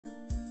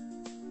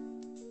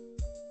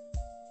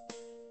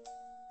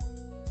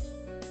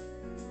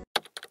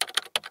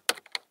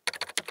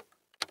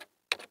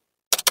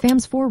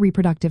FAMs for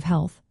reproductive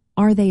health.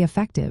 Are they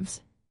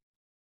effective?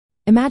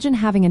 Imagine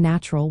having a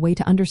natural way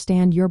to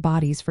understand your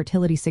body's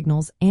fertility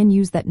signals and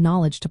use that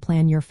knowledge to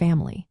plan your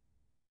family.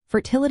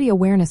 Fertility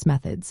Awareness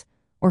Methods,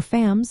 or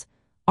FAMs,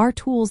 are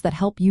tools that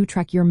help you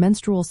track your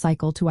menstrual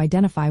cycle to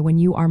identify when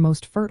you are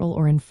most fertile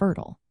or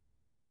infertile.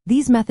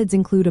 These methods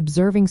include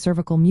observing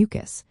cervical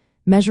mucus,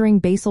 measuring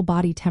basal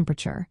body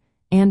temperature,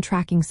 and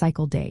tracking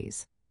cycle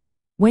days.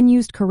 When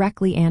used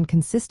correctly and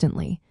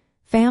consistently,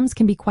 FAMs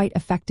can be quite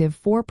effective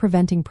for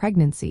preventing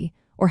pregnancy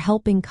or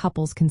helping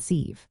couples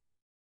conceive.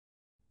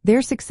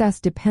 Their success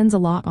depends a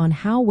lot on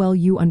how well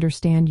you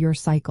understand your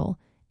cycle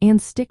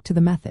and stick to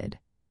the method.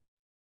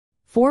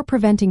 For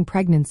preventing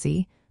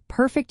pregnancy,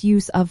 perfect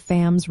use of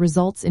FAMs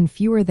results in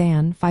fewer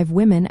than 5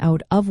 women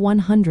out of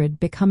 100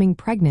 becoming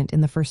pregnant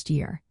in the first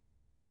year.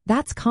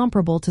 That's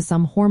comparable to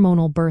some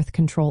hormonal birth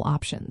control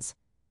options.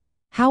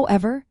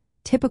 However,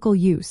 typical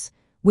use,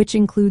 which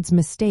includes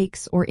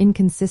mistakes or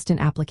inconsistent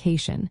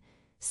application,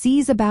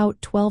 sees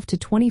about 12 to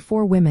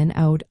 24 women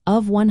out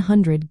of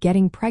 100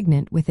 getting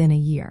pregnant within a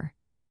year.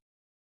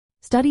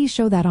 Studies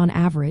show that on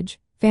average,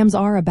 FAMs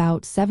are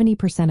about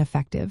 70%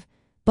 effective,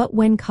 but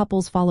when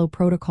couples follow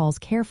protocols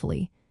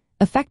carefully,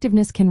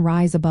 effectiveness can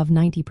rise above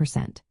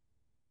 90%.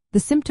 The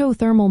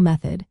symptothermal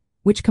method,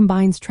 which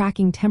combines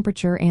tracking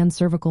temperature and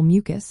cervical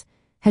mucus,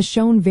 has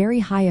shown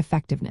very high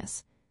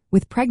effectiveness,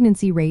 with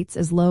pregnancy rates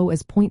as low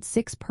as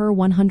 0.6 per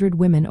 100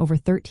 women over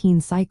 13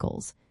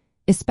 cycles,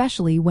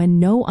 especially when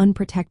no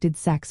unprotected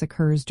sex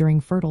occurs during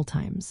fertile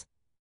times.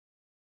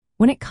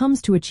 When it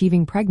comes to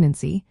achieving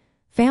pregnancy,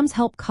 FAMs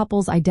help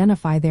couples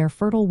identify their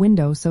fertile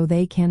window so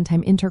they can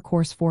time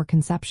intercourse for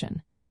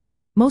conception.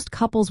 Most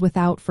couples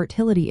without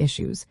fertility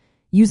issues,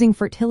 using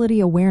fertility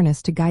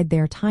awareness to guide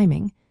their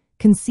timing,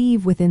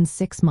 conceive within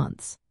 6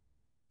 months.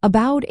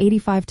 About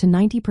 85 to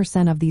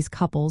 90% of these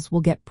couples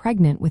will get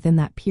pregnant within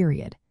that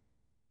period.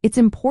 It's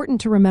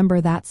important to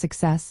remember that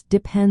success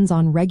depends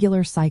on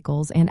regular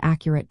cycles and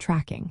accurate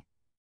tracking.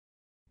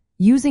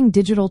 Using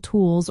digital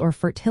tools or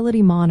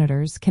fertility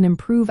monitors can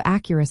improve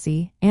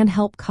accuracy and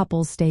help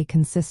couples stay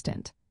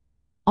consistent.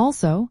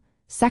 Also,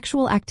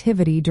 sexual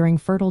activity during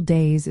fertile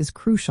days is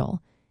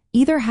crucial,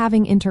 either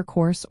having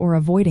intercourse or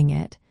avoiding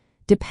it,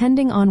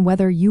 depending on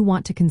whether you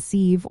want to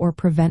conceive or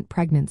prevent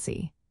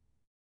pregnancy.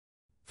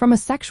 From a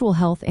sexual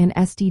health and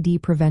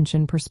STD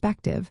prevention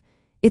perspective,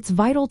 it's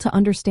vital to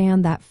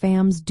understand that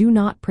FAMs do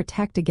not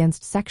protect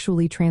against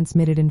sexually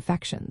transmitted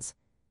infections.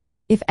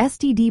 If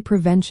STD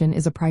prevention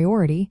is a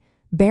priority,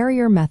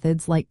 barrier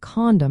methods like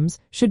condoms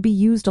should be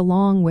used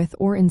along with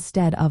or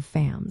instead of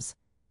FAMs.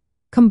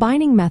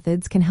 Combining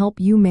methods can help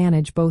you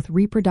manage both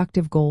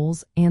reproductive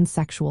goals and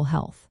sexual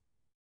health.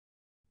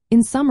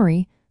 In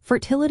summary,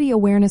 fertility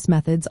awareness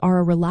methods are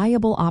a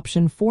reliable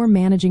option for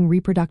managing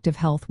reproductive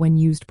health when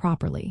used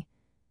properly.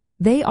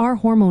 They are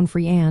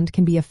hormone-free and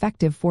can be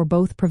effective for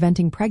both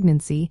preventing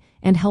pregnancy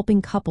and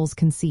helping couples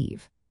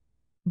conceive.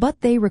 But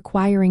they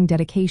requiring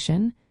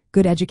dedication,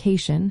 good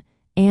education,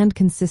 and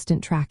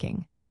consistent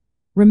tracking.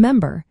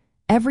 Remember,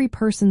 every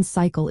person's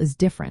cycle is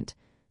different,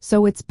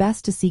 so it's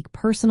best to seek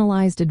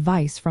personalized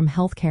advice from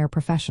healthcare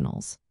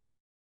professionals.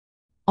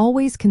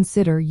 Always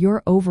consider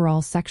your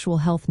overall sexual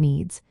health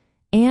needs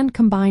and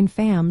combine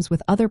FAMs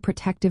with other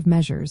protective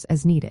measures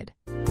as needed.